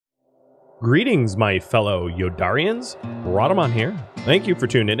Greetings, my fellow Yodarians. Rhadamant here. Thank you for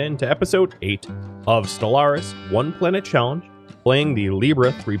tuning in to episode 8 of Stellaris One Planet Challenge, playing the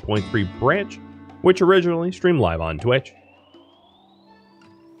Libra 3.3 branch, which originally streamed live on Twitch.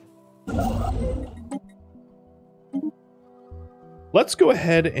 Let's go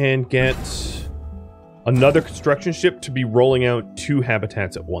ahead and get another construction ship to be rolling out 2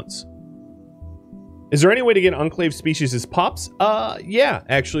 habitats at once. Is there any way to get Enclave species as pops? Yeah,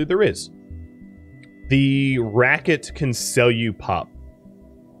 actually there is. The Racket can sell you pop.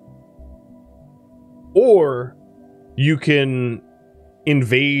 Or you can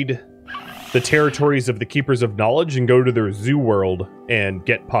invade the territories of the Keepers of Knowledge and go to their zoo world and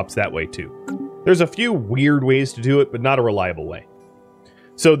get pops that way too. There's a few weird ways to do it, but not a reliable way.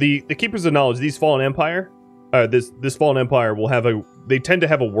 So the Keepers of Knowledge, these Fallen Empire, this Fallen Empire will have they tend to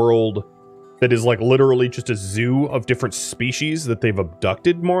have a world that is like literally just a zoo of different species that they've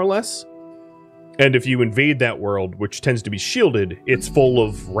abducted, more or less. And if you invade that world, which tends to be shielded, it's full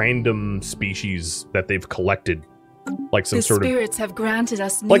of random species that they've collected. Like some sort of... The spirits have granted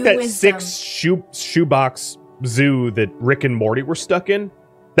us new like that wisdom. 6 shoebox zoo that Rick and Morty were stuck in.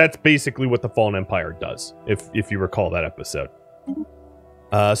 That's basically what the Fallen Empire does, if you recall that episode.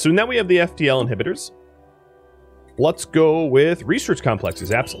 So now we have the FTL inhibitors. Let's go with research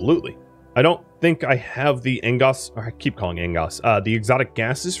complexes, absolutely. I don't think I have the Engos, or I keep calling Engos, the exotic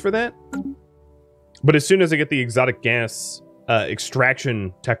gases for that. But as soon as I get the exotic gas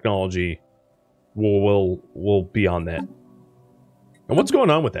extraction technology, we'll be on that. And what's going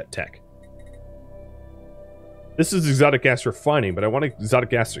on with that tech? This is exotic gas refining, but I want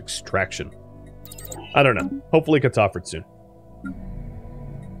exotic gas extraction. I don't know. Hopefully it gets offered soon.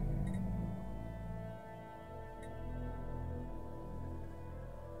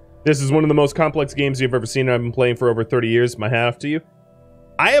 This is one of the most complex games you've ever seen. I've been playing for over 30 years. My hat off to you.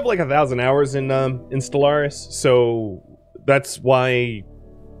 I have like 1,000 hours in Stellaris, so that's why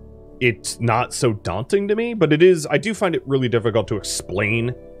it's not so daunting to me. But it is. I do find it really difficult to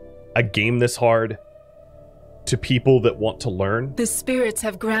explain a game this hard to people that want to learn. The spirits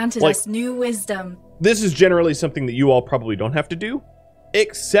have granted us new wisdom. This is generally something that you all probably don't have to do,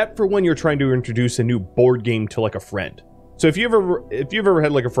 except for when you're trying to introduce a new board game to like a friend. So if you've ever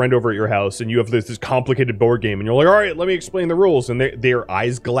had like a friend over at your house and you have this complicated board game and you're like, all right, let me explain the rules, and their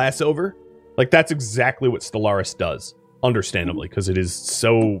eyes glass over, like that's exactly what Stellaris does, understandably, because it is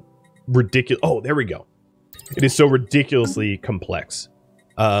so ridiculous. Oh, there we go. It is so ridiculously complex.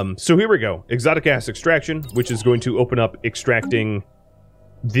 So here we go. Exotic gas extraction, which is going to open up extracting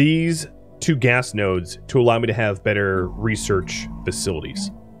these 2 gas nodes to allow me to have better research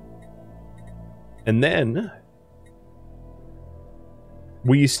facilities. And then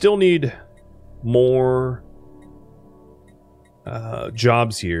we still need more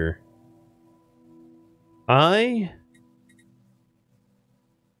jobs here. I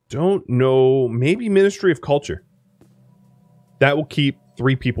don't know. Maybe Ministry of Culture. That will keep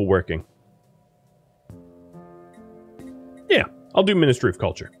 3 people working. Yeah, I'll do Ministry of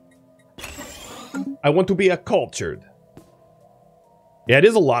Culture. I want to be a cultured. Yeah, it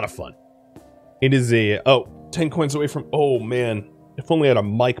is a lot of fun. It is a... Oh, 10 coins away from... Oh, man. If only I had a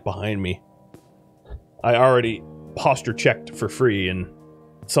mic behind me. I already posture checked for free and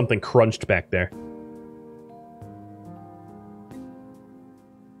something crunched back there.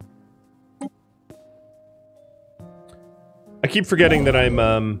 I keep forgetting that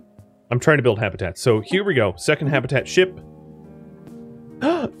I'm trying to build habitats. So here we go. Second habitat ship.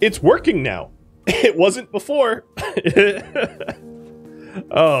 It's working now. It wasn't before.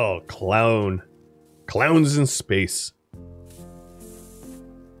 Oh, clown. Clowns in space.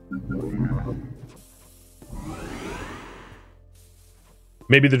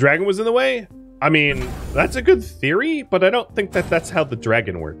 Maybe the dragon was in the way? I mean, that's a good theory, but I don't think that that's how the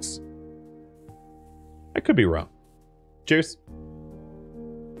dragon works. I could be wrong. Cheers.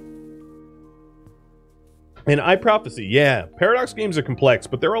 And iProphecy, yeah. Paradox games are complex,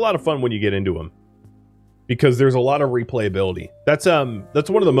 but they're a lot of fun when you get into them. Because there's a lot of replayability. That's one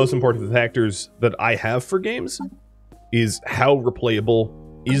of the most important factors that I have for games, is how replayable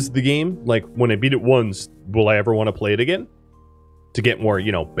is the game. Like, when I beat it once, will I ever want to play it again? To get more,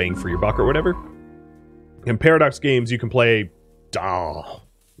 you know, bang for your buck or whatever. In Paradox games, you can play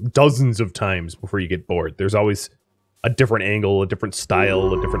dozens of times before you get bored. There's always a different angle, a different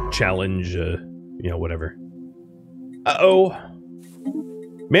style, a different challenge, you know, whatever. Uh-oh.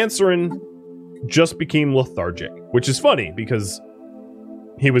 Mansorin just became lethargic, which is funny because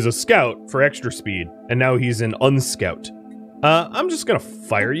he was a scout for extra speed, and now he's an unscout. I'm just gonna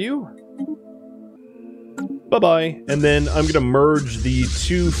fire you. Bye-bye. And then I'm gonna merge the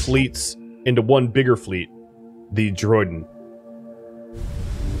 2 fleets into one bigger fleet, the Droiden.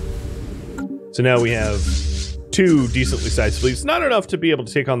 So now we have 2 decently sized fleets. Not enough to be able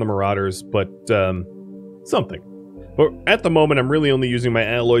to take on the Marauders, but something. But at the moment, I'm really only using my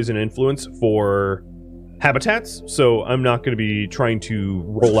alloys and influence for habitats, so I'm not going to be trying to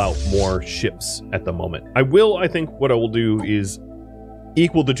roll out more ships at the moment. I think what I will do is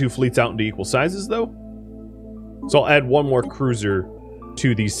equal the 2 fleets out into equal sizes, though. So I'll add 1 more cruiser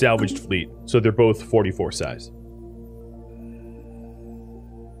to the salvaged fleet, so they're both 44 size.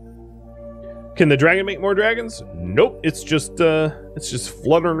 Can the dragon make more dragons? Nope, it's just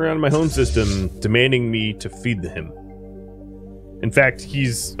fluttering around my home system, demanding me to feed him. In fact,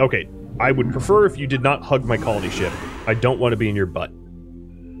 he's... Okay, I would prefer if you did not hug my colony ship. I don't want to be in your butt.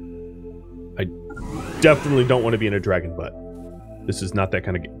 I definitely don't want to be in a dragon butt. This is not that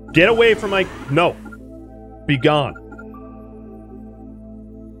kind of game. Get away from my... No. Be gone.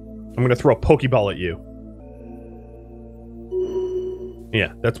 I'm going to throw a Pokeball at you.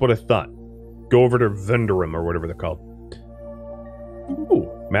 Yeah, that's what I thought. Go over to Vendorum or whatever they're called. Ooh,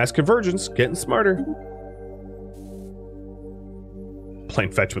 mass convergence, getting smarter.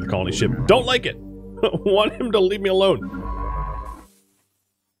 Playing fetch with the colony ship. Don't like it. Want him to leave me alone.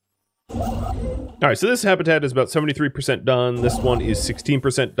 Alright, so this habitat is about 73% done. This one is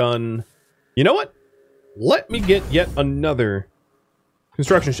 16% done. You know what? Let me get yet another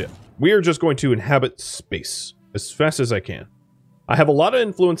construction ship. We are just going to inhabit space as fast as I can. I have a lot of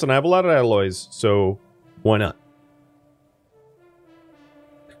influence and I have a lot of alloys, so why not?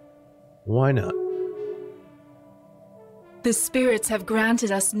 Why not? The spirits have granted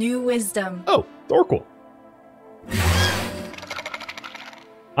us new wisdom. Oh, Thorquil.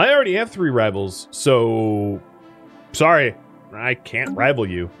 I already have 3 rivals, so... Sorry, I can't rival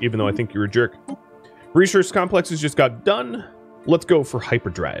you, even though I think you're a jerk. Research complexes just got done. Let's go for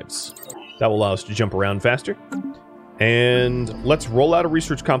hyperdrives. That will allow us to jump around faster. And let's roll out a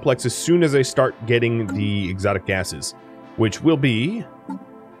research complex as soon as I start getting the exotic gases, which will be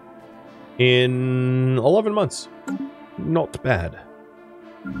in 11 months. Not bad.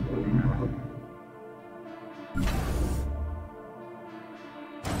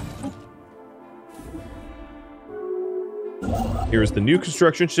 Here's the new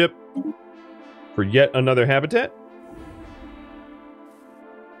construction ship for yet another habitat.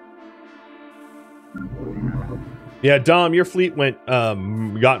 Yeah, Dom, your fleet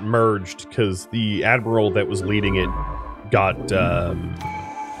got merged because the admiral that was leading it got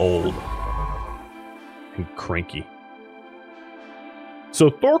old and cranky.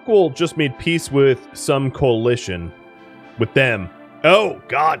 So Thorquil just made peace with some coalition with them. Oh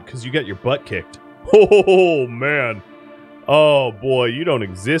God, because you got your butt kicked. Oh man. Oh boy, you don't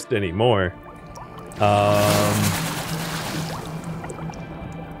exist anymore. Oh,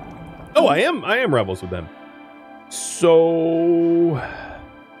 I am rebels with them. So,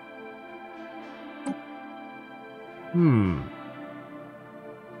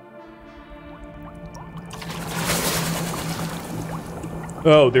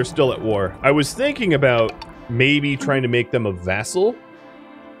 Oh, they're still at war. I was thinking about maybe trying to make them a vassal,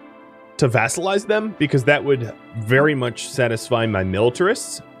 to vassalize them, because that would very much satisfy my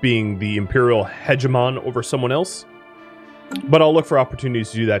militarists, being the imperial hegemon over someone else. But I'll look for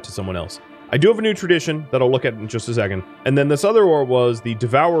opportunities to do that to someone else. I do have a new tradition that I'll look at in just a second. And then this other war was the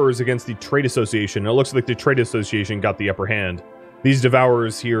Devourers against the Trade Association. It looks like the Trade Association got the upper hand. These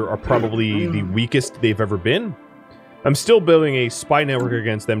Devourers here are probably the weakest they've ever been. I'm still building a spy network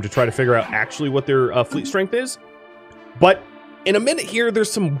against them to try to figure out actually what their fleet strength is. But in a minute here,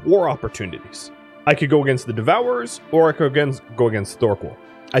 there's some war opportunities. I could go against the Devourers, or I could go against Thorquil.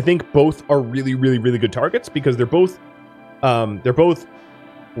 I think both are really, really, really good targets because they're both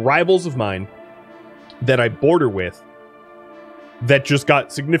rivals of mine that I border with that just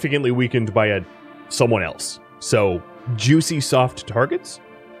got significantly weakened by someone else. So, juicy, soft targets.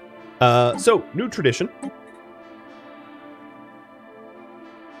 So, new tradition.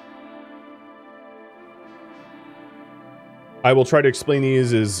 I will try to explain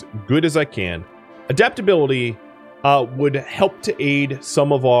these as good as I can. Adaptability would help to aid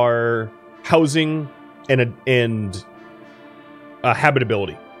some of our housing and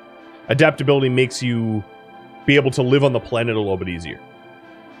habitability. Adaptability makes you be able to live on the planet a little bit easier.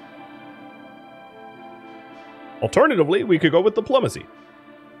 Alternatively, we could go with diplomacy.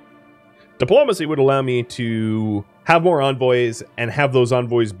 Diplomacy would allow me to have more envoys and have those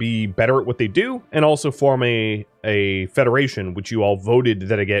envoys be better at what they do, and also form a federation, which you all voted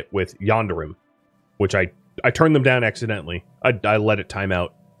that I get with Yonderim, which I turned them down accidentally. I let it time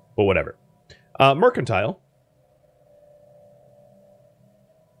out, but whatever. Mercantile.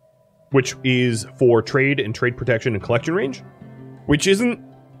 which is for trade and trade protection and collection range, which isn't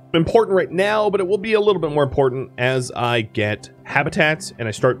important right now, but it will be a little bit more important as I get habitats and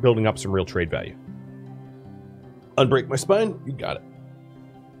I start building up some real trade value. Unbreak my spine? You got it.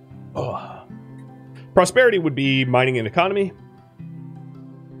 Oh. Prosperity would be mining and economy.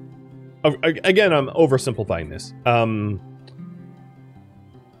 Again, I'm oversimplifying this.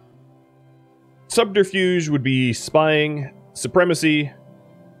 Subterfuge would be spying. Supremacy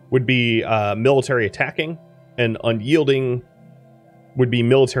would be military attacking. And unyielding would be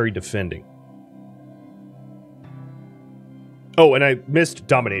military defending. Oh, and I missed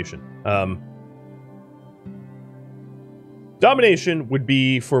domination. Domination would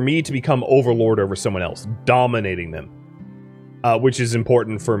be for me to become overlord over someone else, dominating them, which is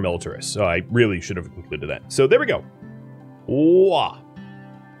important for militarists. So I really should have included that. So there we go. Wah.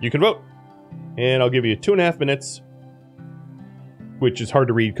 You can vote. And I'll give you 2.5 minutes, which is hard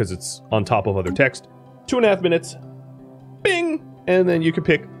to read because it's on top of other text. 2.5 minutes. Bing. And then you can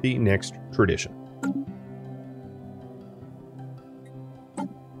pick the next tradition.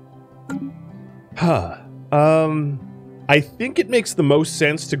 Huh. I think it makes the most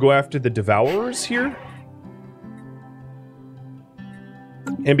sense to go after the Devourers here.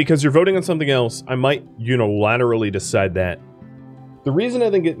 And because you're voting on something else, I might unilaterally decide that. The reason I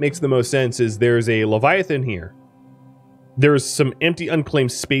think it makes the most sense is there's a Leviathan here. There's some empty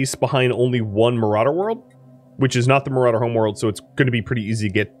unclaimed space behind only one Marauder world, which is not the Marauder homeworld, so it's going to be pretty easy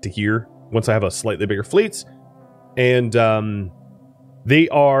to get to here once I have a slightly bigger fleets. And they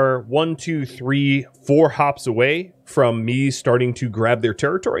are 1, 2, 3, 4 hops away from me starting to grab their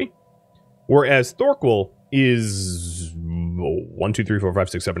territory. Whereas Thorquil is 1, 2, 3, 4, 5,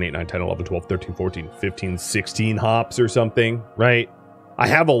 6, 7, 8, 9, 10, 11, 12, 13, 14, 15, 16 hops or something, right? I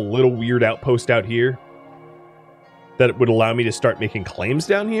have a little weird outpost out here that would allow me to start making claims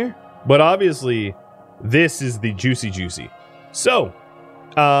down here. But obviously, this is the juicy. So,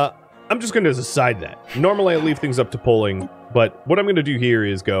 I'm just going to decide that. Normally, I leave things up to polling, but what I'm going to do here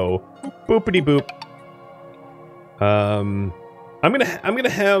is go boopity boop. I'm gonna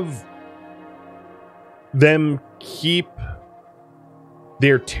have them keep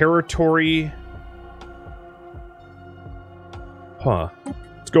their territory. Huh.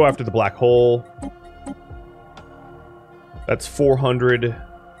 Let's go after the black hole. That's 400.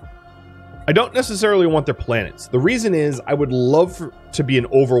 I don't necessarily want their planets. The reason is I would love to be an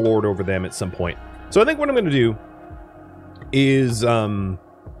overlord over them at some point. So I think what I'm going to do is,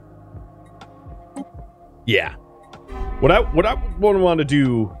 yeah. What I want to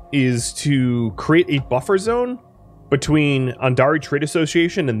do is to create a buffer zone between Andari Trade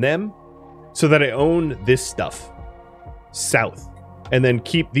Association and them so that I own this stuff south and then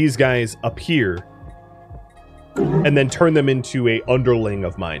keep these guys up here and then turn them into a underling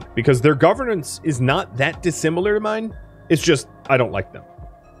of mine because their governance is not that dissimilar to mine. It's just I don't like them.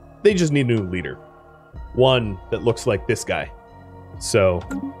 They just need a new leader. One that looks like this guy. So,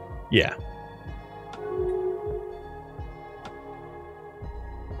 yeah.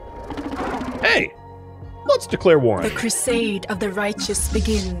 Hey, let's declare war. The crusade of the righteous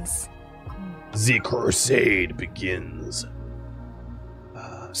begins. The crusade begins.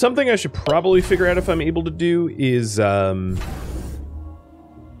 Something I should probably figure out if I'm able to do is to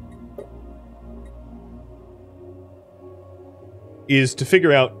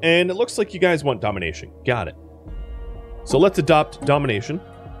figure out, and it looks like you guys want domination. Got it. So let's adopt domination.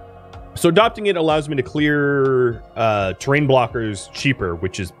 So adopting it allows me to clear terrain blockers cheaper,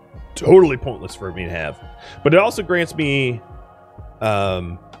 which is totally pointless for me to have. But it also grants me,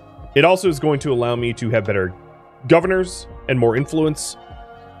 it also is going to allow me to have better governors and more influence,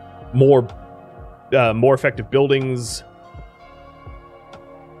 more effective buildings,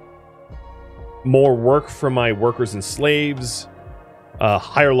 more work from my workers and slaves,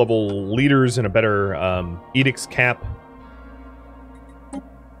 higher level leaders and a better edicts cap.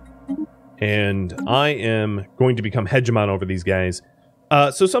 And I am going to become hegemon over these guys.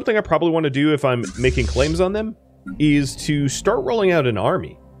 So something I probably want to do if I'm making claims on them is to start rolling out an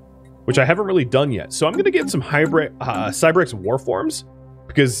army, which I haven't really done yet. So I'm going to get some Cybrex Warforms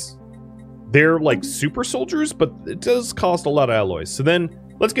because they're like super soldiers, but it does cost a lot of alloys. So then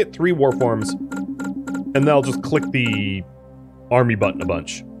let's get 3 Warforms and then I'll just click the army button a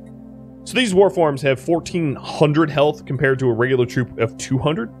bunch. So these Warforms have 1400 health compared to a regular troop of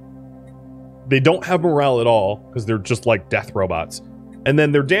 200. They don't have morale at all because they're just like death robots. And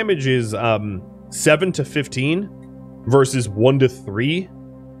then their damage is 7 to 15 versus 1 to 3.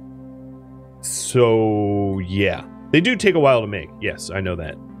 So, yeah. They do take a while to make. Yes, I know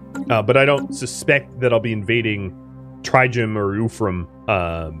that. But I don't suspect that I'll be invading Trigem or Ufram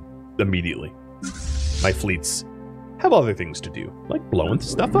immediately. My fleets have other things to do, like blowing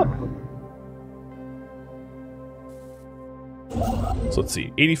stuff up. So let's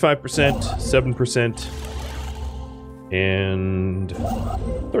see, 85%, 7%, and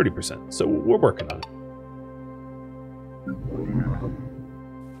 30%. So we're working on it.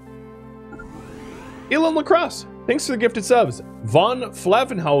 Elon Lacrosse, thanks for the gifted subs. Von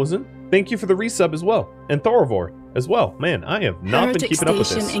Flavenhausen, thank you for the resub as well. And Thorovor as well. Man, I have not been keeping up with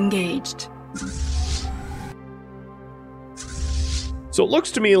this. Engaged. So it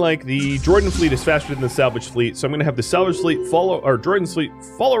looks to me like the Droiden fleet is faster than the salvage fleet, so I'm going to have the salvage fleet follow, or Droiden's fleet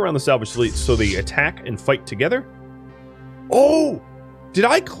follow around the salvage fleet so they attack and fight together. Oh! Did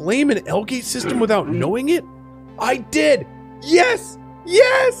I claim an L-gate system without knowing it? I did! Yes!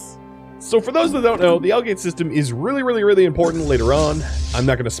 Yes! So for those that don't know, the L-gate system is really, really, really important later on. I'm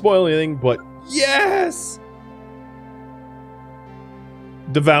not going to spoil anything, but yes!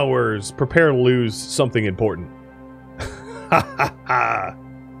 Devourers, prepare to lose something important. Ha ha ha!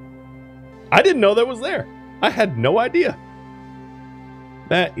 I didn't know that was there. I had no idea.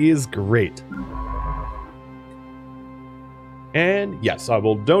 That is great. And yes, I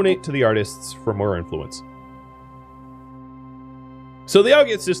will donate to the artists for more influence. So the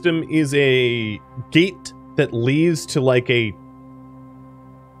L-gate system is a gate that leads to like a...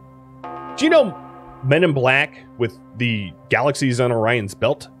 Do you know Men in Black with the galaxies on Orion's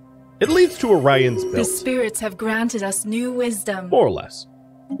belt? It leads to Orion's belt. The spirits have granted us new wisdom. More or less.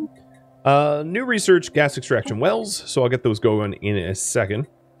 New research, gas extraction wells. So I'll get those going in a second.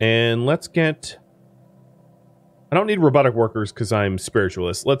 And let's get... I don't need robotic workers because I'm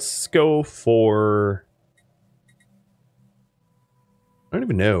spiritualist. Let's go for... I don't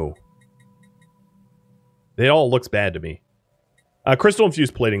even know. It all looks bad to me. Crystal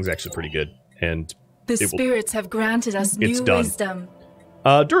infused plating is actually pretty good. And the spirits have granted us new wisdom.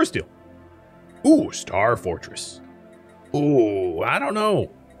 Durasteel. Ooh, Star Fortress. Ooh, I don't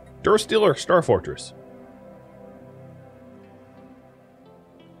know. Durasteel or Star Fortress?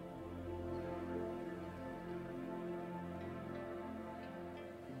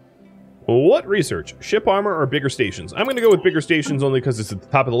 What research? Ship armor or bigger stations? I'm going to go with bigger stations only because it's at the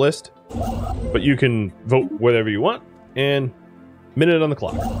top of the list. But you can vote whatever you want. And minute on the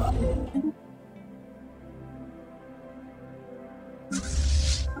clock.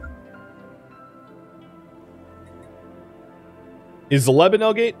 Is Zaleb an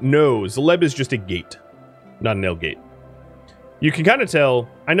L-gate? No, Zaleb is just a gate, not an L-gate. You can kind of tell,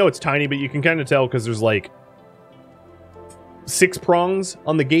 I know it's tiny, but you can kind of tell because there's like 6 prongs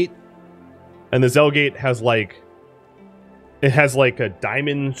on the gate. And this L-gate has like, it has like a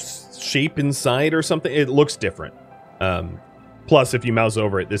diamond shape inside or something. It looks different. Plus, if you mouse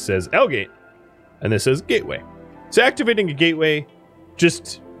over it, this says L-gate and this says gateway. So activating a gateway,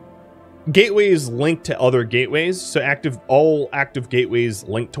 just... Gateways link to other gateways, so all active gateways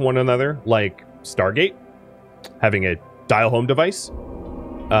link to one another, like Stargate, having a dial home device.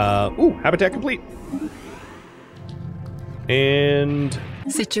 Ooh, habitat complete. And...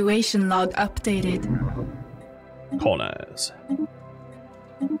 Situation log updated. Colonize.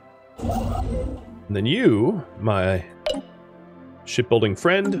 And then you, my shipbuilding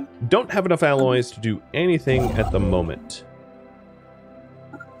friend, don't have enough alloys to do anything at the moment.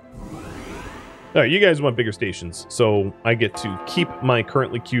 Alright, you guys want bigger stations, so I get to keep my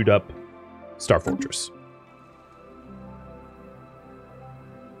currently queued up Star Fortress.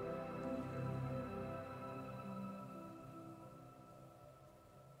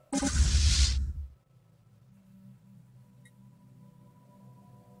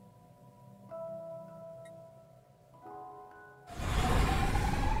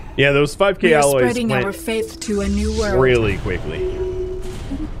 Yeah, those 5K we are alloys spreading went our faith to a new world really quickly.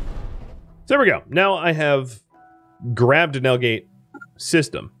 So there we go. Now I have grabbed an L-gate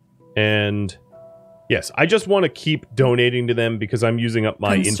system. And yes, I just want to keep donating to them because I'm using up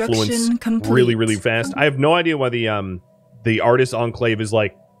my influence really, really fast. I have no idea why the artist enclave is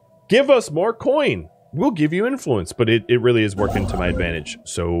like, give us more coin. We'll give you influence. But it really is working to my advantage.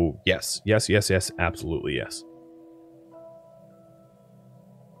 So yes, yes, yes, yes, absolutely yes.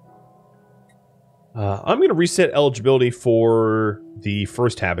 I'm going to reset eligibility for the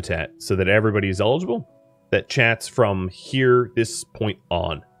first habitat so that everybody is eligible that chats from here, this point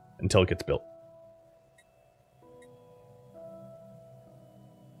on, until it gets built.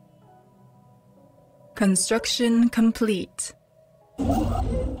 Construction complete.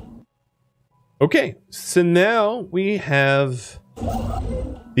 Okay, so now we have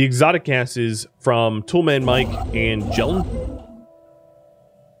the exotic gases from Toolman Mike and Jelen.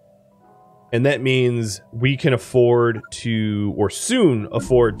 And that means we can afford to, or soon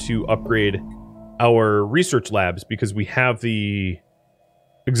afford to, upgrade our research labs because we have the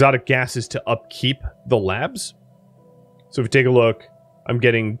exotic gases to upkeep the labs. So if you take a look, I'm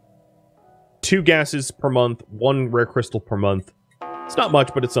getting 2 gases per month, 1 rare crystal per month. It's not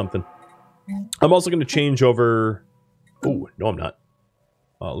much, but it's something. I'm also going to change over... Oh, no I'm not.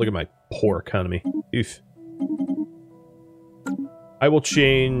 Look at my poor economy. Oof. I will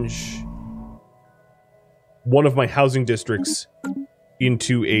change one of my housing districts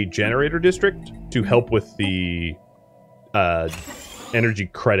into a generator district to help with the energy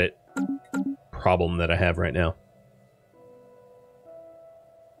credit problem that I have right now.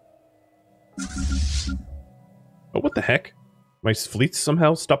 Oh, what the heck? My fleets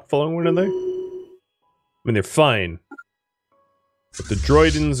somehow stopped following one another? I mean, they're fine. But the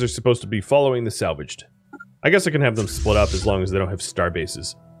droidins are supposed to be following the salvaged. I guess I can have them split up as long as they don't have star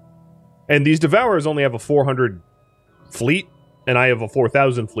bases. And these Devourers only have a 400 fleet, and I have a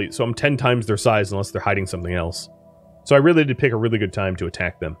 4,000 fleet, so I'm 10 times their size unless they're hiding something else. So I really did pick a really good time to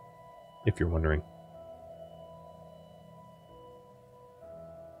attack them, if you're wondering.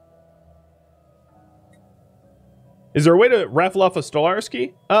 Is there a way to raffle off a Stellaris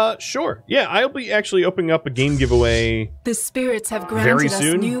key? Sure. Yeah, I'll be actually opening up a game giveaway The spirits have granted us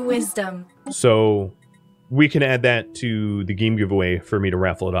new wisdom. So we can add that to the game giveaway for me to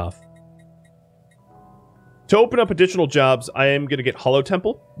raffle it off. To open up additional jobs, I am going to get Hollow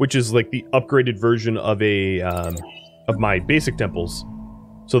Temple, which is like the upgraded version of a of my basic temples.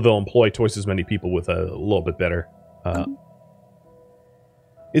 So they'll employ twice as many people with a little bit better.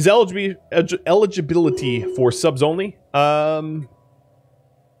 Is eligibility for subs only? No.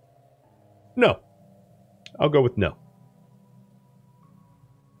 I'll go with no.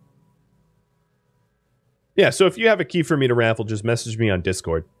 Yeah, so if you have a key for me to raffle, just message me on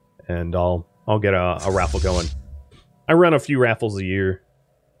Discord, and I'll get a raffle going. I run a few raffles a year,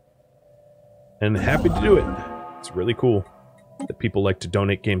 and happy to do it. It's really cool that people like to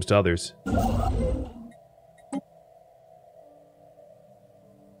donate games to others.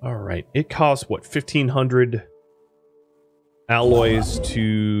 Alright, it costs, what, 1,500 alloys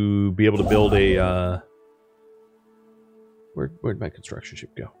to be able to build a, Where'd my construction ship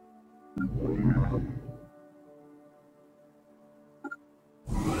go?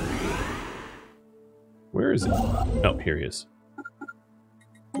 Where is it? Oh, here he is.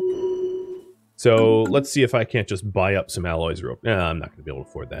 So, let's see if I can't just buy up some alloys real... Nah, I'm not going to be able to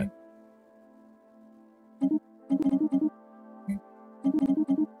afford that.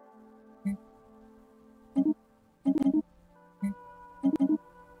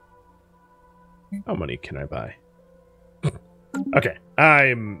 How many can I buy? Okay,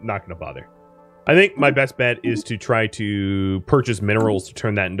 I'm not going to bother. I think my best bet is to try to purchase minerals to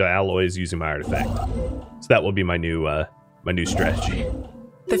turn that into alloys using my artifact. So that will be my new strategy.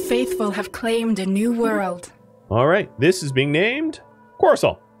 The faithful have claimed a new world. All right, this is being named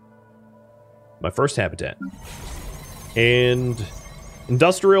Coruscant. My first habitat. And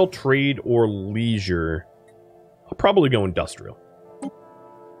industrial, trade, or leisure. I'll probably go industrial.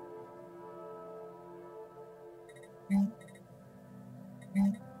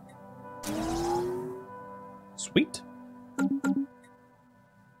 Sweet.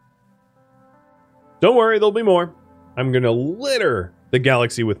 Don't worry, there'll be more. I'm gonna litter the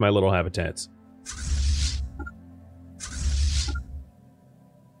galaxy with my little habitats.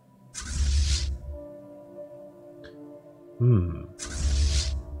 I'm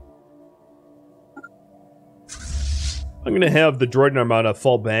gonna have the Droid Armada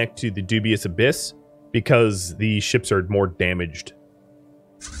fall back to the Dubious Abyss because the ships are more damaged.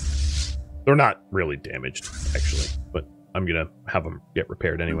 They're not really damaged, actually, but I'm gonna have them get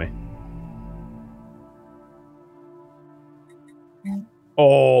repaired anyway.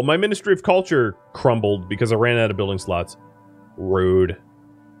 Oh, my Ministry of Culture crumbled because I ran out of building slots. Rude.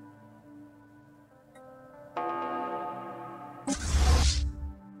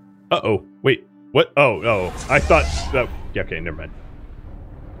 Uh-oh. Wait. What? Oh. I thought... Oh, okay, never mind.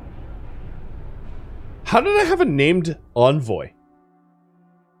 How did I have a named envoy?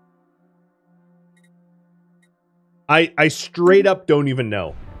 I straight up don't even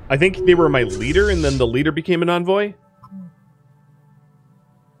know. I think they were my leader, and then the leader became an envoy.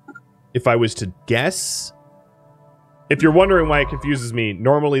 If I was to guess. If you're wondering why it confuses me,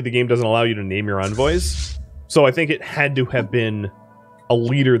 normally the game doesn't allow you to name your envoys. So I think it had to have been a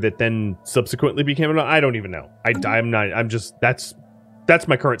leader that then subsequently became an... I don't even know. I'm just... That's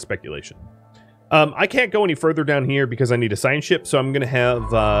my current speculation. I can't go any further down here because I need a science ship, so I'm going to have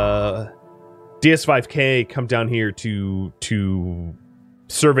DS5K come down here to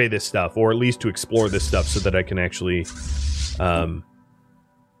survey this stuff, or at least to explore this stuff so that I can actually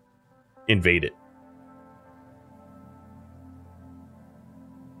invade it.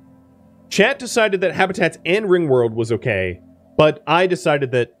 Chat decided that Habitats and Ringworld was okay, but I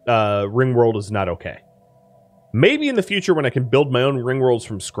decided that Ringworld is not okay. Maybe in the future when I can build my own Ringworlds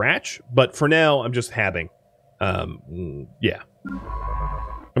from scratch, but for now, I'm just having. Yeah.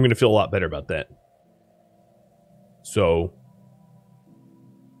 I'm going to feel a lot better about that. So,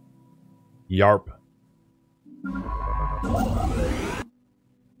 yarp.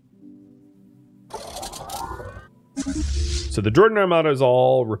 So the Jordan Armada is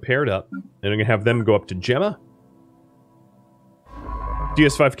all repaired up, and I'm going to have them go up to Gemma.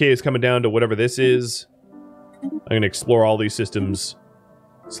 DS5K is coming down to whatever this is. I'm going to explore all these systems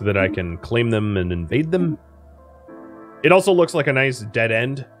so that I can claim them and invade them. It also looks like a nice dead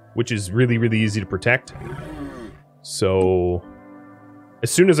end, which is really, really easy to protect. So,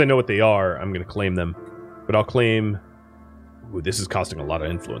 as soon as I know what they are, I'm going to claim them. But I'll claim... Ooh, this is costing a lot of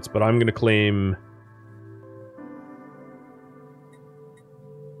influence, but I'm going to claim...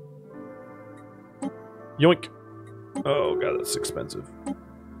 Yoink. Oh god, that's expensive.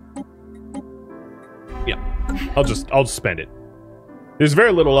 Yeah, I'll just spend it. There's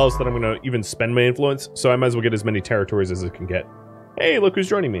very little else that I'm going to even spend my influence, so I might as well get as many territories as I can get. Hey, look who's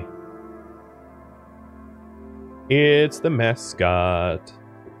joining me. It's the mascot.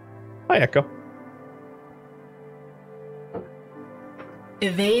 Hi, Echo.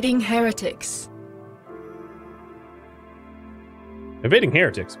 Evading heretics. Evading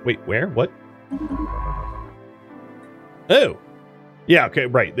heretics? Wait, where? What? Oh. Yeah, okay,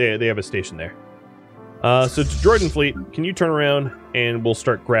 right. They have a station there. So to Jordan Fleet, can you turn around and we'll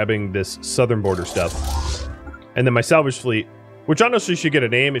start grabbing this southern border stuff. And then my salvage fleet, which honestly should get a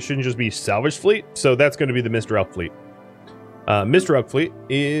name. It shouldn't just be salvage fleet. So that's going to be the Mr. Elk fleet. Mr. Elk fleet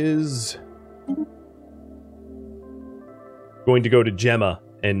is going to go to Gemma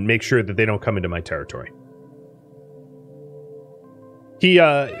and make sure that they don't come into my territory. He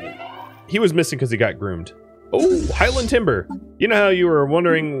was missing because he got groomed. Oh, Highland Timber. You know how you were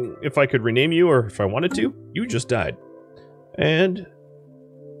wondering if I could rename you or if I wanted to? You just died. And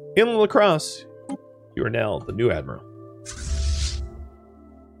in Lacrosse, you are now the new admiral.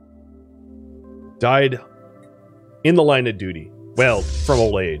 Died in the line of duty. Well, from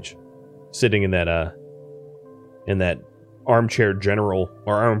old age. Sitting in that armchair general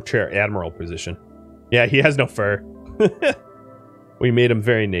or armchair admiral position. Yeah, he has no fur. We made him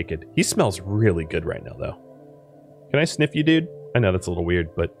very naked. He smells really good right now, though. Can I sniff you, dude? I know that's a little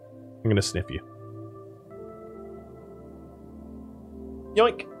weird, but I'm gonna sniff you.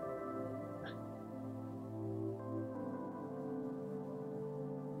 Yoink!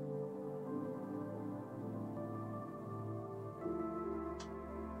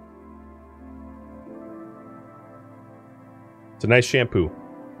 It's a nice shampoo.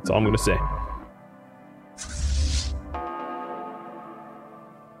 That's all I'm gonna say.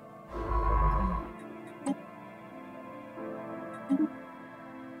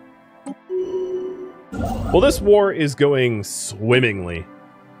 Well, this war is going swimmingly.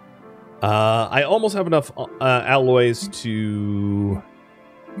 I almost have enough alloys to...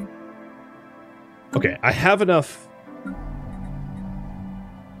 Okay, I have enough...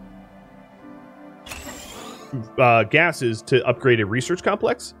 gases to upgrade a research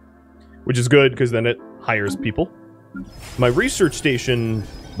complex, which is good because then it hires people. My research station...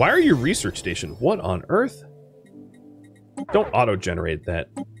 Why are you research station? What on earth? Don't auto-generate that.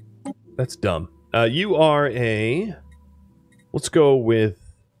 That's dumb. You are a... Let's go with...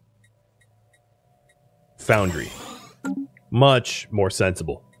 Foundry. Much more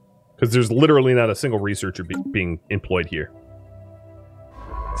sensible. Because there's literally not a single researcher being employed here.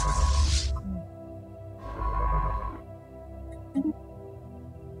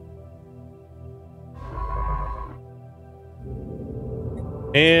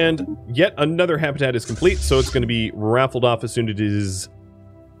 And yet another habitat is complete, so it's going to be raffled off as soon as it is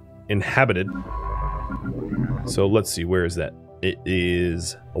inhabited. So let's see, where is that? It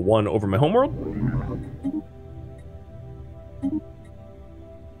is a 1 over my homeworld.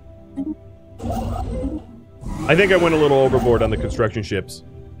 I think I went a little overboard on the construction ships,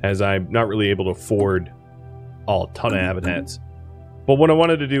 as I'm not really able to afford a ton of habitats. But what I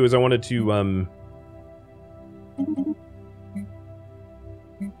wanted to do is I wanted to, I'm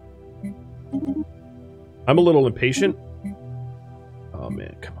a little impatient. Oh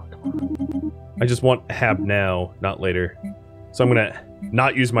man, come on, come on. I just want hab now, not later. So I'm gonna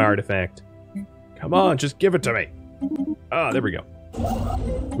not use my artifact. Come on, just give it to me. Ah, there we go.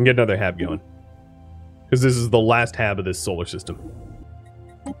 We can get another hab going. Because this is the last hab of this solar system.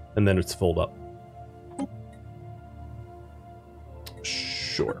 and then it's filled up.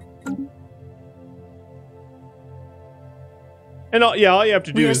 Sure. And all you have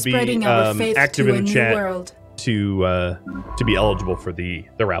to do is be active in the chat to be eligible for the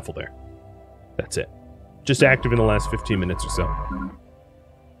raffle there. That's it. Just active in the last 15 minutes or so.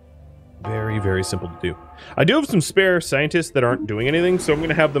 Very, very simple to do. I do have some spare scientists that aren't doing anything, so I'm going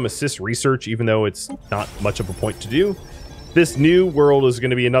to have them assist research, even though it's not much of a point to do. This new world is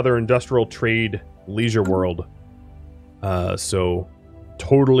going to be another industrial trade leisure world. So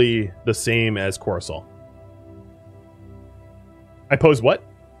totally the same as Coruscant. I pose what?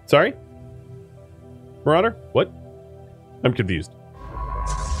 Sorry? Marauder? What? I'm confused.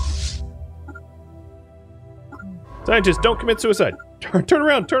 Scientists, don't commit suicide. Turn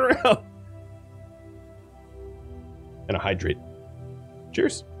around, turn around. And a hydrate.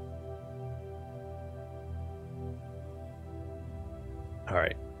 Cheers. All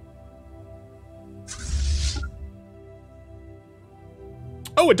right.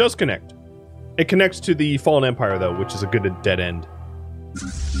 Oh, it does connect. It connects to the Fallen Empire, though, which is a good dead end.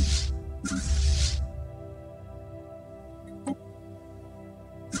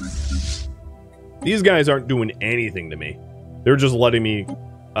 These guys aren't doing anything to me. They're just letting me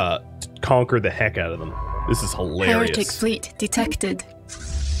conquer the heck out of them. This is hilarious. Heretic fleet detected.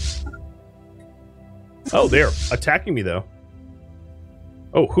 Oh, they're attacking me, though.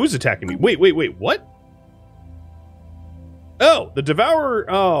 Oh, who's attacking me? Wait, what? Oh, the Devourer.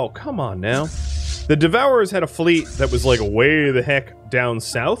 Oh, come on now. The Devourers had a fleet that was like way the heck down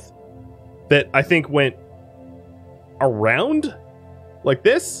south that I think went around like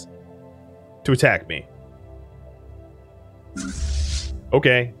this to attack me.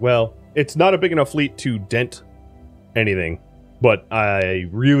 Okay, well, it's not a big enough fleet to dent anything, but I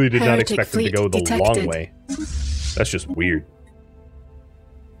really did not expect them to go the long way. That's just weird.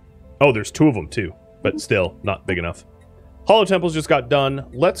 Oh, there's two of them too, but still not big enough. Hollow Temples just got done.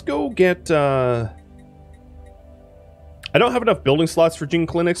 Let's go get... I don't have enough building slots for Gene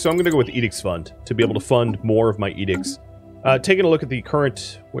Clinics, so I'm going to go with Edicts Fund to be able to fund more of my edicts. Taking a look at the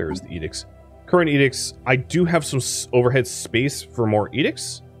current... Where is the edicts? Current edicts. I do have some overhead space for more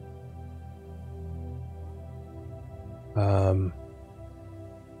edicts.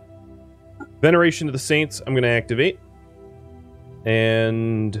 Veneration of the Saints, I'm going to activate.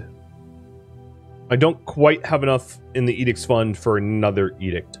 And... I don't quite have enough in the Edicts Fund for another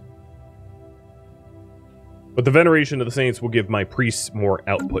Edict. But the Veneration of the Saints will give my priests more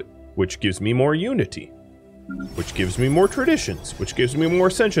output, which gives me more unity, which gives me more traditions, which gives me more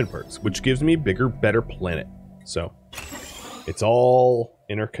ascension perks, which gives me bigger, better planet. So, it's all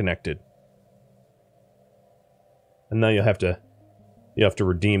interconnected. And now you have to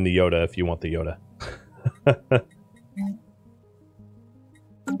redeem the Yoda if you want the Yoda.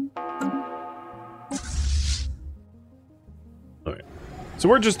 Alright. So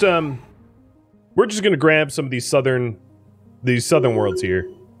we're just gonna grab some of these southern worlds here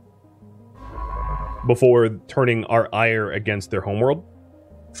before turning our ire against their homeworld.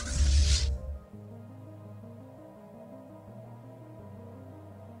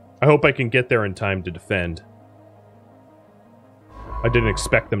 I hope I can get there in time to defend. I didn't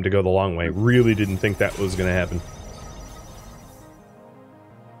expect them to go the long way. Really didn't think that was gonna happen.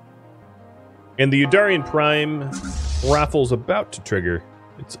 And the Udarian Prime raffle's about to trigger.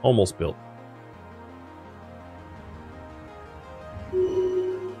 It's almost built.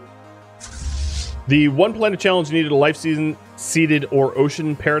 The one planet challenge needed a life seeded or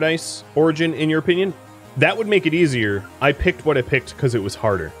ocean paradise origin, in your opinion? That would make it easier. I picked what I picked because it was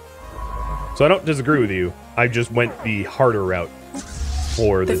harder. So I don't disagree with you. I just went the harder route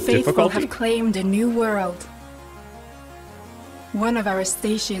for the difficulty. The faithful have claimed a new world. One of our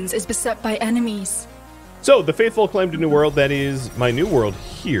stations is beset by enemies. So, the faithful claimed a new world. That is my new world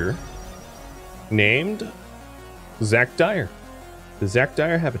here, named Zach Dyer. The Zach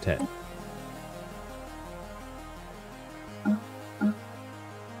Dyer habitat.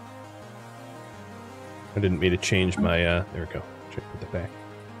 I didn't mean to change my, there we go. Check put that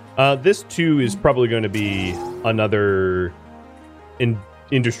back. This too is probably going to be another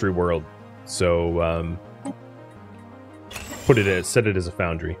industry world. So, set it as a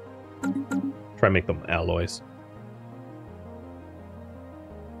foundry. Try and make them alloys.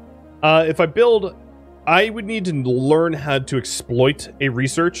 If I build, I would need to learn how to exploit a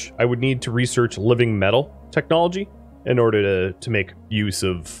research. I would need to research living metal technology in order to make use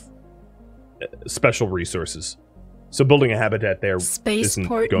of special resources. So building a habitat there isn't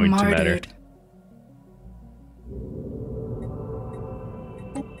going to matter.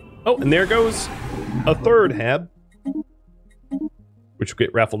 Oh, and there goes a third hab. which will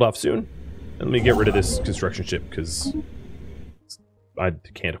get raffled off soon. And let me get rid of this construction ship, because I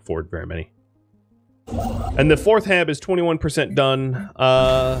can't afford very many. And the 4th hab is 21% done.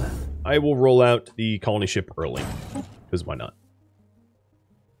 I will roll out the colony ship early, because why not?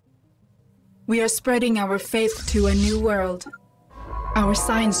 We are spreading our faith to a new world. Our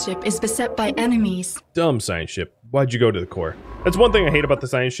science ship is beset by enemies. Dumb science ship. Why'd you go to the core? That's one thing I hate about the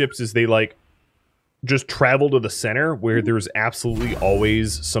science ships, is they, like, just travel to the center where there's absolutely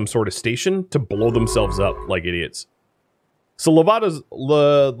always some sort of station to blow themselves up like idiots. So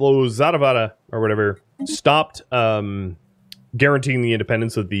Lozadavada, or whatever, stopped guaranteeing the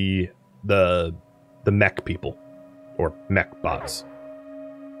independence of the mech people, or mech bots.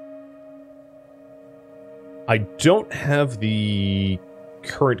 I don't have the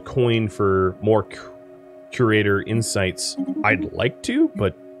current coin for more curator insights. I'd like to,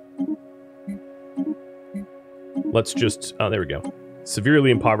 but let's just... Oh, there we go. Severely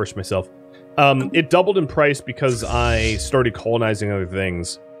impoverished myself. It doubled in price because I started colonizing other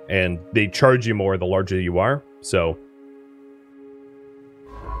things, and they charge you more the larger you are, so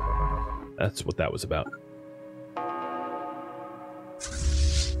that's what that was about.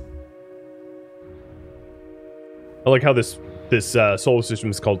 I like how this solar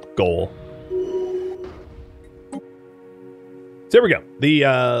system is called Goal. So there we go.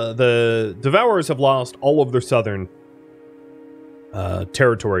 The Devourers have lost all of their southern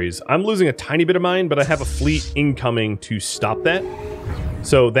territories. I'm losing a tiny bit of mine, but I have a fleet incoming to stop that.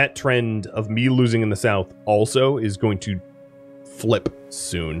 So that trend of me losing in the south also is going to flip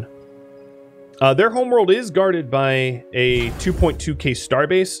soon. Their homeworld is guarded by a 2.2k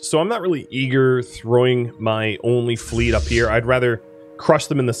starbase, so I'm not really eager throwing my only fleet up here. I'd rather crush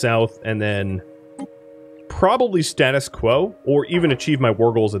them in the south and then probably status quo, or even achieve my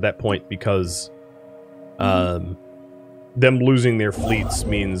war goals at that point, because them losing their fleets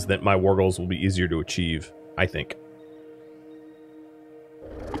means that my war goals will be easier to achieve, I think.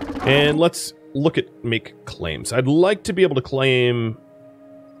 And let's look at make claims. I'd like to be able to claim...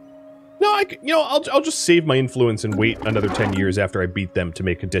 No, I'll just save my influence and wait another 10 years after I beat them to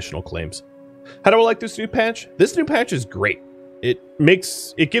make additional claims. How do I like this new patch? This new patch is great.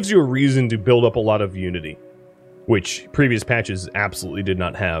 It gives you a reason to build up a lot of unity, which previous patches absolutely did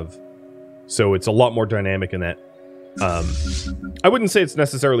not have. So it's a lot more dynamic in that. I wouldn't say it's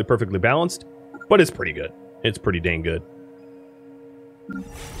necessarily perfectly balanced, but it's pretty good. It's pretty dang good.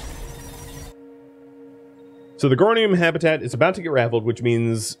 So the Gornium habitat is about to get raffled, which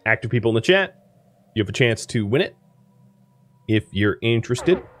means active people in the chat, you have a chance to win it if you're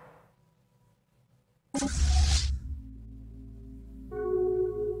interested.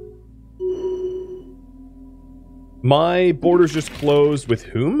 My border's just closed with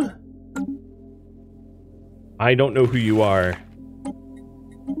whom? I don't know who you are.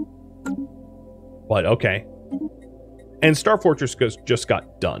 But okay. And Star Fortress just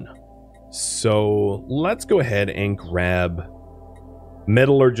got done. So let's go ahead and grab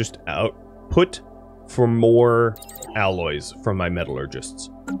Metallurgist output for more alloys from my Metallurgists.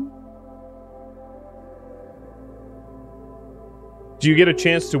 Do you get a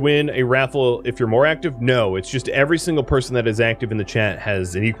chance to win a raffle if you're more active? No, it's just every single person that is active in the chat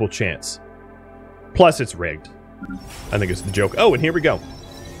has an equal chance. Plus, it's rigged. I think it's the joke. Oh, and here we go.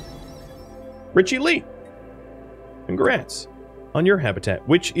 Richie Lee. Congrats on your habitat,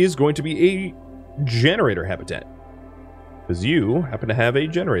 which is going to be a generator habitat. Because you happen to have a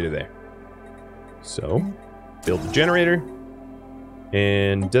generator there. So, build the generator.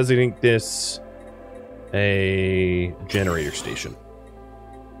 And designate this a generator station.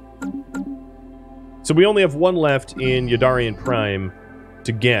 So we only have one left in Yadarian Prime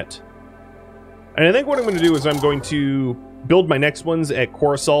to get. And I think what I'm going to do is I'm going to build my next ones at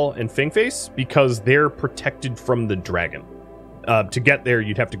Coruscant and Fingface, because they're protected from the dragon. To get there,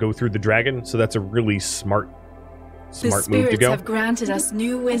 you'd have to go through the dragon, so that's a really smart move to go. The spirits have granted us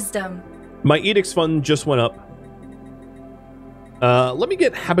new wisdom. My edicts fund just went up. Let me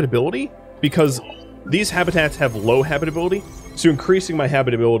get habitability, because these habitats have low habitability, so increasing my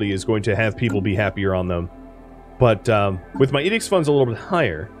habitability is going to have people be happier on them. But with my edicts funds a little bit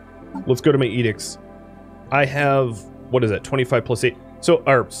higher, let's go to my edicts. I have, what is that, 25 plus 8? So,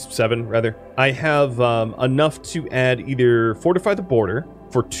 or 7, rather. I have enough to add either Fortify the Border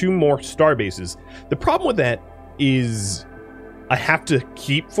for 2 more star bases. The problem with that is I have to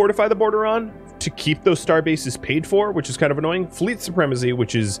keep Fortify the Border on to keep those star bases paid for, which is kind of annoying. Fleet Supremacy,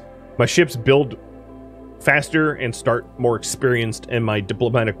 which is my ships build faster and start more experienced, and my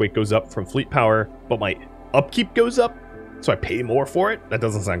diplomatic weight goes up from fleet power, but my upkeep goes up, so I pay more for it. That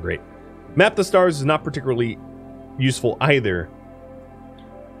doesn't sound great. Map the Stars is not particularly useful either.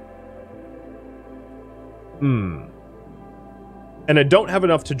 And I don't have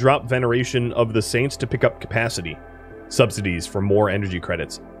enough to drop Veneration of the Saints to pick up capacity subsidies for more energy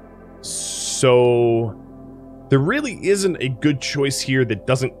credits. So there really isn't a good choice here that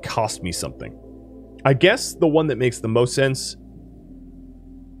doesn't cost me something. I guess the one that makes the most sense...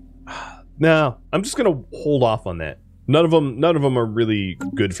 No, I'm just gonna hold off on that. None of them are really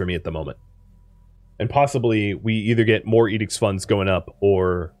good for me at the moment. And possibly we either get more edicts funds going up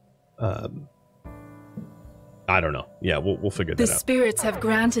or I don't know. Yeah, we'll figure that out. The spirits have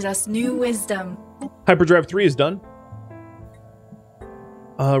granted us new wisdom. Hyperdrive 3 is done.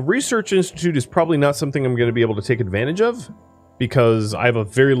 Research Institute is probably not something I'm going to be able to take advantage of because I have a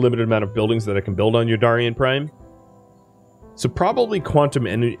very limited amount of buildings that I can build on Yardarian Prime. So probably quantum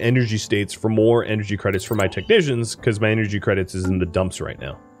energy states for more energy credits for my technicians because my energy credits is in the dumps right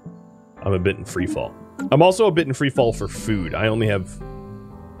now. I'm a bit in free fall. I'm also a bit in free fall for food. I only have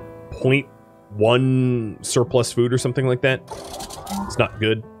 0.1 surplus food or something like that. It's not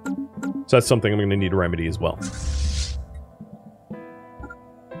good. So that's something I'm going to need to remedy as well.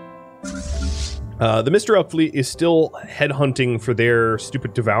 The Mr. Elk fleet is still headhunting for their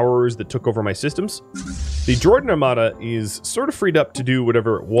stupid devourers that took over my systems. The Jordan Armada is sort of freed up to do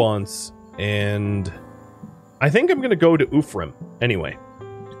whatever it wants, and I think I'm going to go to Ufrim anyway.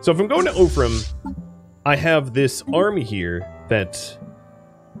 So if I'm going to Ufrim, I have this army here that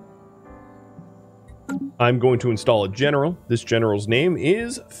I'm going to install a general. This general's name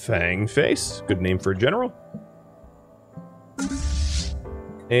is Fangface. Good name for a general.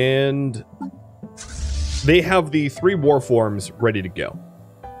 And they have the 3 war forms ready to go.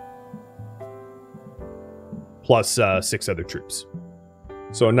 Plus 6 other troops.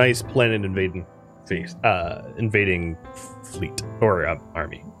 So a nice planet invading fleet or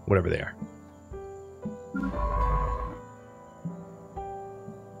army, whatever they are.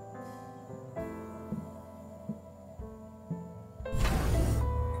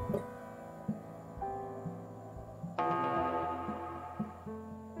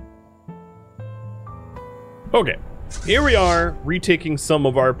 Okay, here we are retaking some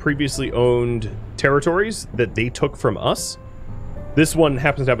of our previously owned territories that they took from us. This one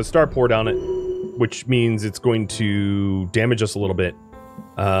happens to have a starport on it, which means it's going to damage us a little bit.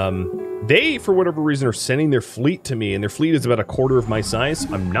 They, for whatever reason, are sending their fleet to me, and their fleet is about a quarter of my size.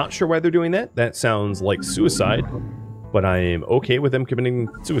 I'm not sure why they're doing that. That sounds like suicide, but I am okay with them committing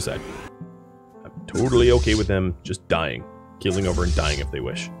suicide. I'm totally okay with them just dying, keeling over and dying if they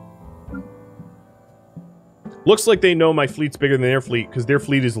wish. Looks like they know my fleet's bigger than their fleet, because their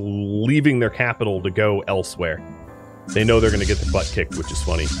fleet is leaving their capital to go elsewhere. They know they're going to get the butt kicked, which is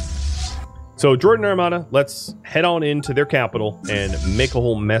funny. So, Jordan Armada, let's head on into their capital and make a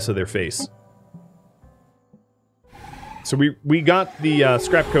whole mess of their face. So we got the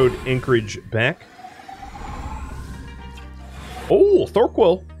scrap code anchorage back. Oh,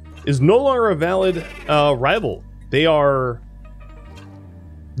 Thorquil is no longer a valid rival. They are...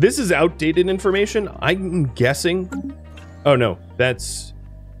 This is outdated information. I'm guessing... Oh, no. That's...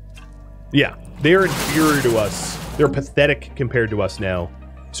 Yeah. They're inferior to us. They're pathetic compared to us now.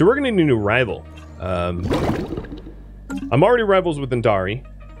 So we're going to need a new rival. I'm already rivals with Indari.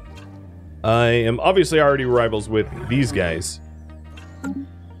 I am obviously already rivals with these guys.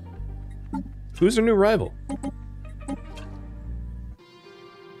 Who's our new rival?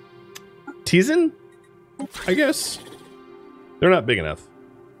 Tizen? I guess. They're not big enough.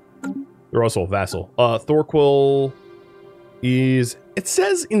 They're also a vassal. Thorquil is... It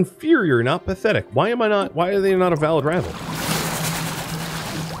says inferior, not pathetic. Why are they not a valid rival?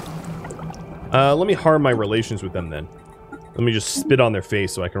 Let me harm my relations with them then. Let me just spit on their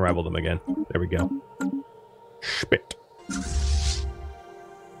face so I can rival them again. There we go. Spit.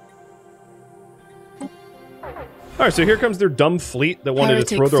 Alright, so here comes their dumb fleet that wanted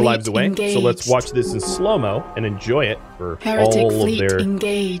to throw their lives away. Engaged. So let's watch this in slow-mo and enjoy it for all of their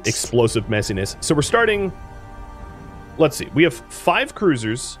explosive messiness. So we're starting... Let's see. We have 5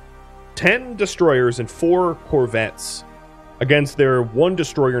 cruisers, 10 destroyers, and 4 corvettes against their 1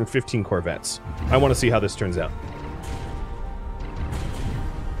 destroyer and 15 corvettes. I want to see how this turns out.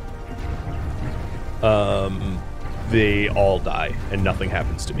 They all die, and nothing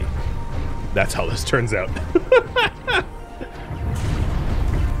happens to me. That's how this turns out.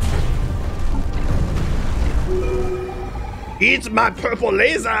 Eat my purple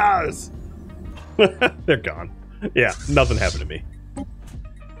lasers! They're gone. Yeah, nothing happened to me.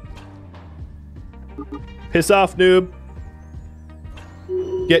 Piss off, noob.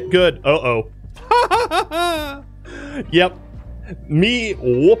 Get good. Uh-oh. Yep. Me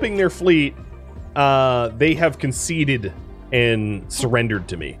whooping their fleet, they have conceded and surrendered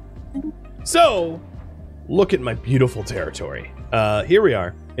to me. So, look at my beautiful territory. Here we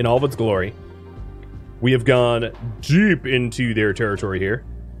are, in all of its glory. We have gone deep into their territory here.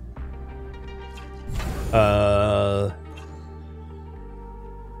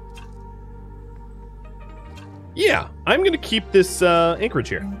 Yeah, I'm going to keep this anchorage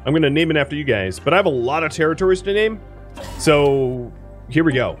here. I'm going to name it after you guys, but I have a lot of territories to name. So, here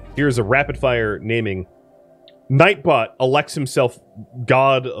we go. Here's a rapid-fire naming. Nightbot elects himself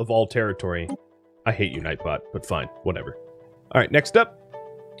god of all territory. I hate you, Nightbot, but fine, whatever. Alright, next up,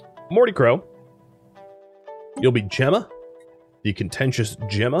 Morty Crow. You'll be Gemma, the contentious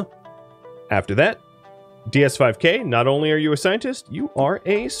Gemma. After that, DS5K, not only are you a scientist, you are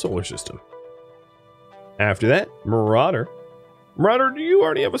a solar system. After that, Marauder. Marauder, do you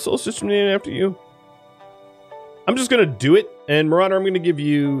already have a solar system named after you? I'm just going to do it, and Marauder, I'm going to give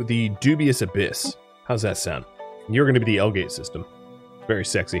you the Dubious Abyss. How's that sound? You're going to be the L-Gate system. Very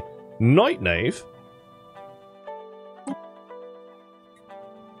sexy. Night Knave.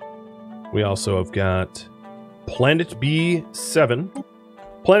 We also have got Planet B7.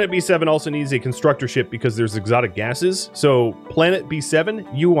 Planet B7 also needs a constructor ship because there's exotic gases. So, Planet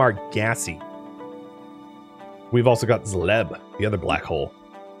B7, you are gassy. We've also got Zleb, the other black hole.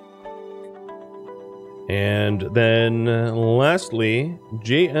 And then, lastly,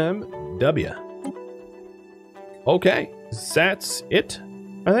 JMW. Okay, that's it,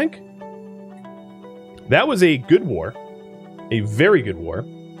 I think. That was a good war. A very good war.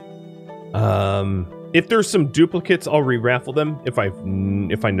 If there's some duplicates, I'll re-raffle them if I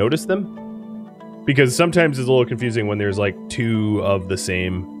notice them. Because sometimes it's a little confusing when there's like 2 of the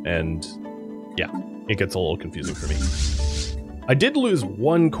same, and yeah, it gets a little confusing for me. I did lose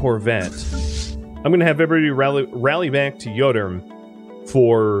 1 Corvette. I'm gonna have everybody rally back to Yoderm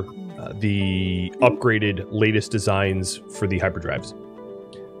for the upgraded latest designs for the hyperdrives.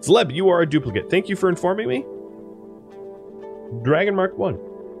 Zleb, you are a duplicate. Thank you for informing me. Dragon Mark 1.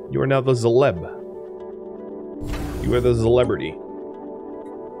 You are now the Zleb. You are the celebrity.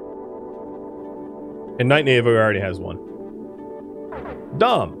 And Night Knave already has 1.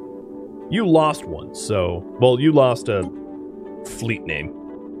 Dom, you lost 1, so... Well, you lost a fleet name.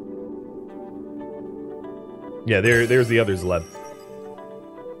 Yeah, there's the other Zleb.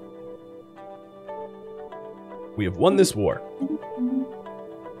 We have won this war.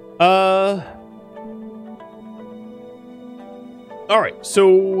 Alright,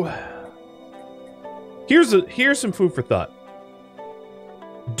 so... Here's some food for thought.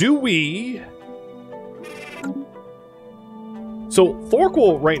 Do we... So,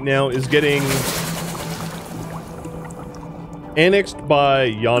 Thorquil right now is getting... annexed by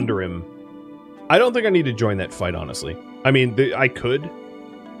Yonderim. I don't think I need to join that fight, honestly. I mean, I could.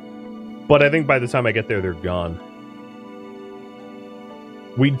 But I think by the time I get there, they're gone.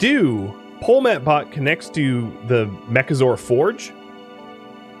 We do... Polmatbot connects to the Mechazor Forge.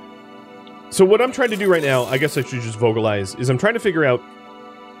 So what I'm trying to do right now, I guess I should just vocalize, is I'm trying to figure out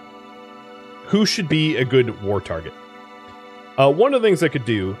who should be a good war target. One of the things I could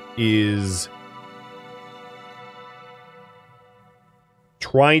do is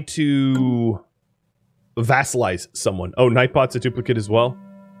try to vassalize someone. Oh, Nightbot's a duplicate as well?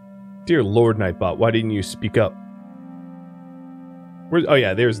 Dear Lord, Nightbot, why didn't you speak up? Oh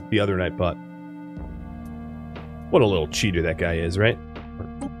yeah, there's the other Nightbot. What a little cheater that guy is, right? Or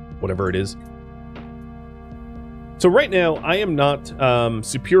whatever it is. So right now, I am not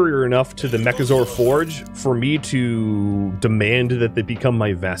superior enough to the Mechazor Forge for me to demand that they become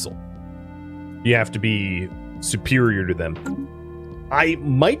my vassal. You have to be superior to them. I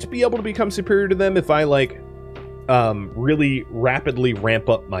might be able to become superior to them if I, like, really rapidly ramp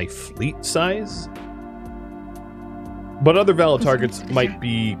up my fleet size. But other valid targets might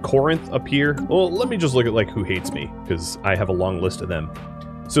be Corinth up here. Well, let me just look at, like, who hates me, because I have a long list of them.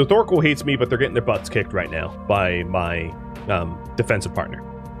 So Thorquil hates me, but they're getting their butts kicked right now by my defensive partner.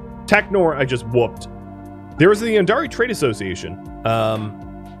 Taknor, I just whooped. There was the Andari Trade Association.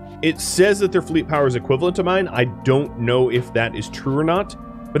 It says that their fleet power is equivalent to mine. I don't know if that is true or not,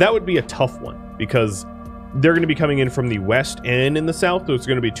 but that would be a tough one, because they're going to be coming in from the west and in the south, so it's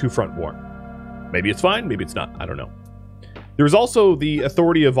going to be a two-front war. Maybe it's fine, maybe it's not. I don't know. There's also the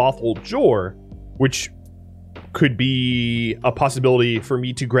Authority of Awful Jor, which could be a possibility for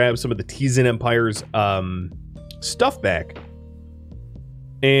me to grab some of the Tizen Empire's stuff back.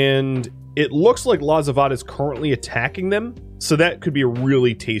 And it looks like Lazavat is currently attacking them, so that could be a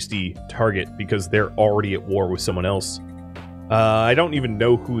really tasty target because they're already at war with someone else. I don't even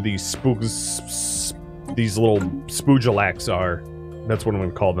know who these these little Spoojalax are. That's what I'm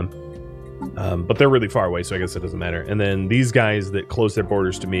going to call them. But they're really far away, so I guess it doesn't matter. And then these guys that close their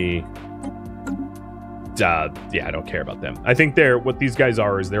borders to me... yeah, I don't care about them. I think what these guys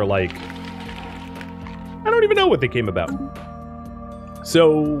are is they're like, I don't even know what they came about.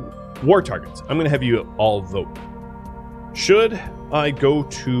 So, war targets. I'm going to have you all vote. Should I go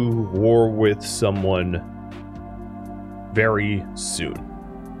to war with someone very soon?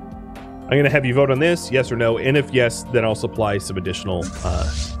 I'm going to have you vote on this, yes or no, and if yes, then I'll supply some additional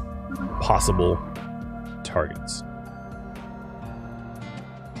possible targets.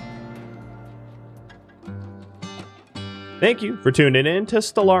 Thank you for tuning in to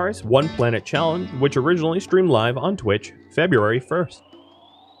Stellaris One Planet Challenge, which originally streamed live on Twitch February 1st.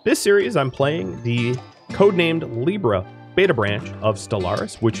 This series I'm playing the codenamed Libra beta branch of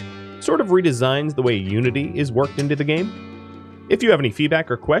Stellaris, which sort of redesigns the way Unity is worked into the game. If you have any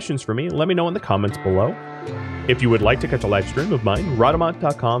feedback or questions for me, let me know in the comments below. If you would like to catch a live stream of mine,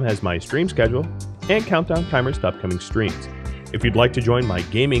 Rhadamant.com has my stream schedule and countdown timers to upcoming streams. If you'd like to join my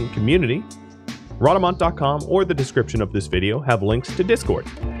gaming community, Rhadamant.com or the description of this video have links to Discord.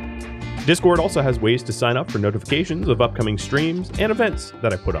 Discord also has ways to sign up for notifications of upcoming streams and events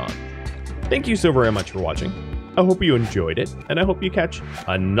that I put on. Thank you so very much for watching. I hope you enjoyed it, and I hope you catch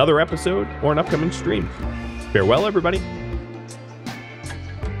another episode or an upcoming stream. Farewell, everybody.